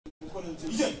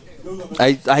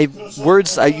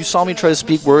You saw me try to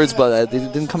speak words, but they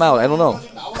didn't come out. I don't know.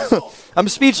 I'm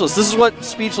speechless. This is what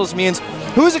speechless means.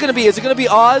 Who is it going to be? Is it going to be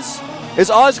Oz? Is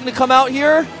Oz going to come out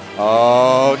here?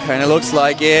 Oh, kind of looks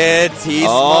like it. He's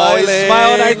smiling. He's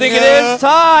smiling. I think it is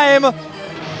time.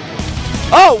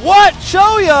 Oh, what?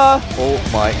 Choya! Oh,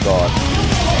 my God.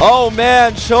 Oh,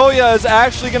 man. Choya is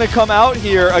actually going to come out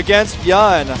here against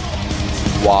Byun.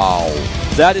 Wow.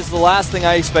 That is the last thing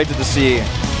I expected to see.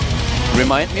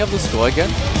 Remind me of the score again.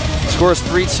 The score is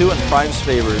 3-2 in Prime's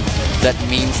favor. That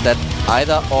means that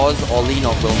either Oz or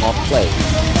Lino will not play.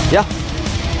 Yeah.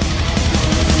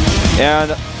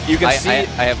 And you can see...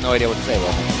 I have no idea what to say,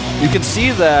 though. You can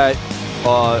see that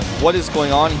what is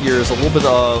going on here is a little bit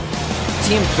of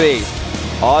team faith.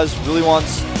 Oz really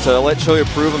wants to let Choya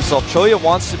prove himself. Choya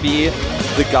wants to be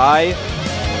the guy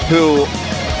who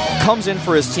comes in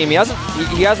for his team. He has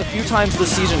a few times this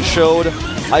season showed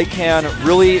I can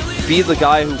really be the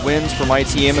guy who wins for my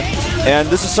team. And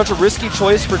this is such a risky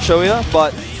choice for Choya,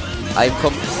 but I'm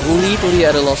completely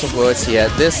at a loss of words here.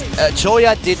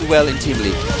 Choya did well in Team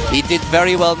League. He did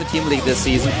very well in the Team League this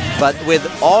season. But with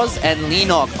Oz and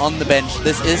Lenok on the bench,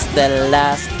 this is the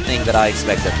last thing that I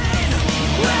expected.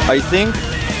 I think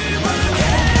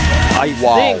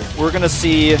we're going to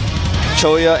see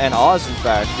Choya and Oz, in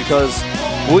fact, because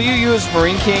will you use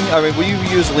Marine King? I mean, will you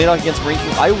use Lenok against Marine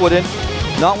King? I wouldn't.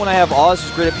 Not when I have Oz,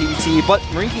 who's great at PvT, but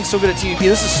Marine King's so good at TvP.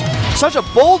 This is such a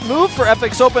bold move for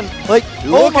FX Open. Like,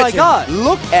 oh my God.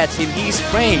 Look at him. He's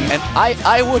praying. And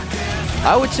I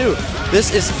would too.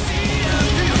 This is...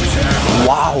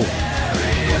 Wow.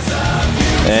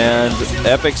 And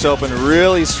FX Open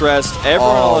really stressed.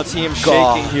 Everyone on the team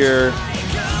shaking here.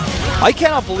 I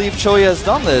cannot believe Choya has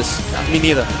done this. Me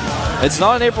neither. It's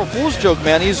not an April Fool's joke,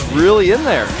 man. He's really in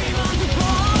there.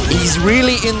 He's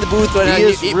really in the booth right now. He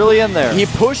is really in there. He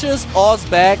pushes Oz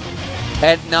back,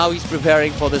 and now he's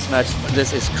preparing for this match.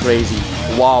 This is crazy.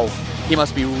 Wow. He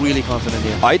must be really confident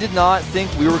here. I did not think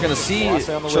we were going to see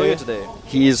Choya today.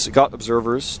 He's got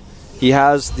observers. He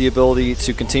has the ability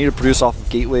to continue to produce off of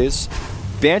gateways.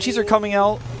 Banshees are coming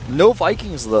out. No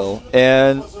Vikings, though.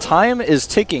 And time is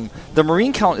ticking. The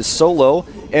Marine count is so low.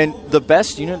 And the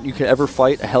best unit you can ever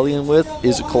fight a Hellion with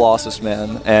is a Colossus,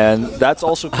 man. And that's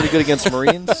also pretty good against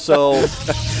Marines. So,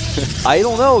 I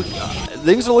don't know.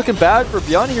 Things are looking bad for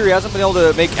Byun here. He hasn't been able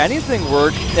to make anything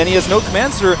work. And he has no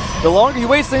command center. The longer he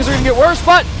waits, things are going to get worse.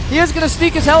 But he is going to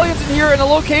sneak his Hellions in here in a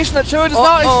location that Choya does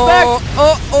not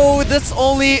expect. That's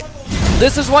only...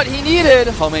 This is what he needed.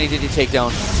 How many did he take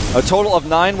down? A total of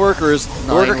 9 workers.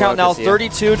 Worker count now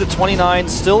 32 to 29.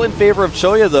 Still in favor of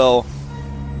Choya, though.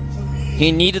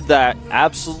 He needed that.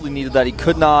 Absolutely needed that. He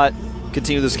could not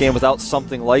continue this game without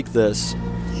something like this.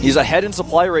 He's ahead in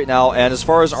supply right now, and as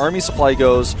far as army supply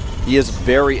goes, he is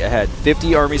very ahead.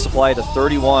 50 army supply to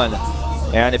 31.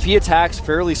 And if he attacks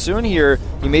fairly soon here,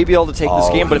 he may be able to take this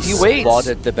game. But if he waits... He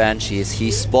spotted the Banshees. He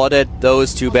spotted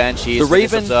those 2 Banshees. The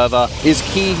Raven is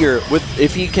key here.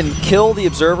 If he can kill the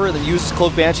Observer and then use his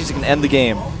Cloak Banshees, he can end the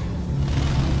game.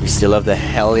 We still have the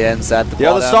Hellions at the bottom.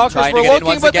 Yeah, the Stalkers were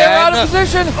looking, but they're out of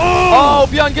position. Oh,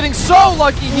 Byun getting so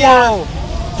lucky here. Whoa.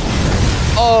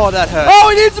 Oh, that hurt. Oh,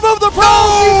 he needs to move the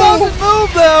probes. He doesn't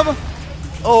move them.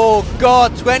 Oh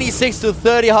God, 26 to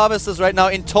 30 harvesters right now.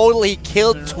 In total, he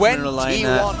killed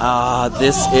 21.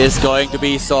 This is going to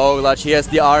be so clutch. He has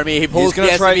the army. He pulls the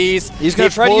SVs. He's going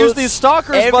to try to use these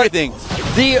Stalkers, everything.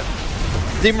 But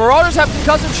the Marauders have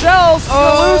concussive shells. He's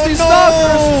going to lose these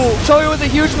Stalkers. Choya with a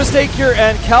huge mistake here,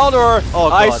 and Kaldor,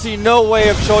 I see no way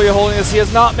of Choya holding this. He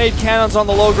has not made cannons on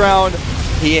the low ground.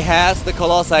 He has the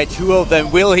Colossi, 2 of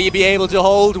them. Will he be able to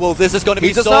hold? Well, this is going to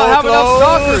be so close. He does not have enough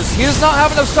Stalkers. He does not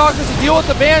have enough Stalkers to deal with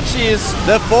the Banshees.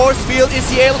 The force field, is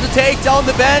he able to take down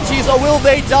the Banshees, or will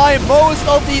they die? Most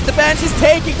of the Banshees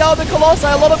taking down the Colossi.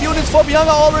 A lot of units for Byun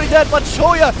are already dead, but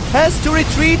Choya has to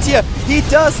retreat here. He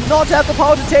does not have the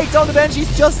power to take down the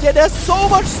Banshees just yet. There's so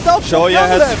much stuff. Choya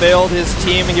has failed his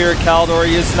team here, Kaldor.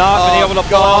 He has not been able to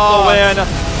pull out the win.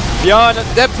 Byun,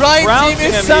 the Prime team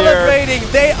is celebrating.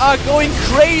 They are going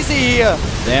crazy here.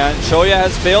 And Choya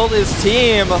has failed his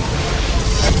team.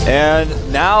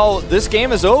 And now this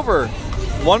game is over.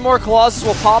 One more Colossus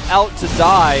will pop out to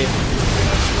die.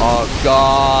 Oh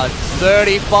God.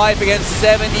 35 against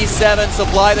 77.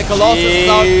 Supply the Colossus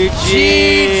out.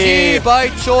 GG by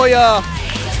Choya.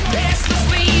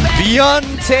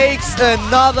 Byun takes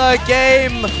another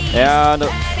game. And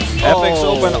FX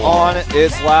Open on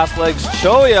its last legs.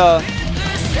 Choya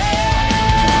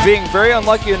being very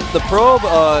unlucky in the probe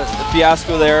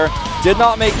fiasco there. Did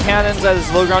not make cannons at his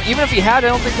low ground. Even if he had, I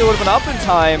don't think they would have been up in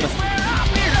time.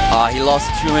 He lost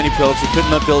too many probes. He could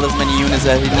not build as many units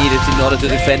as he needed in order to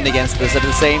defend against this. At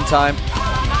the same time,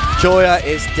 Choya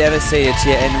is devastated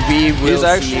here, and we will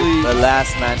see the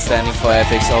last man standing for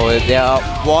FXO. They are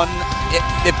one.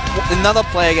 If another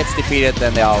player gets defeated,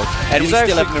 then they're out. And we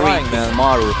still have Marine, man.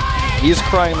 Maru. He's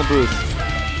crying in the booth.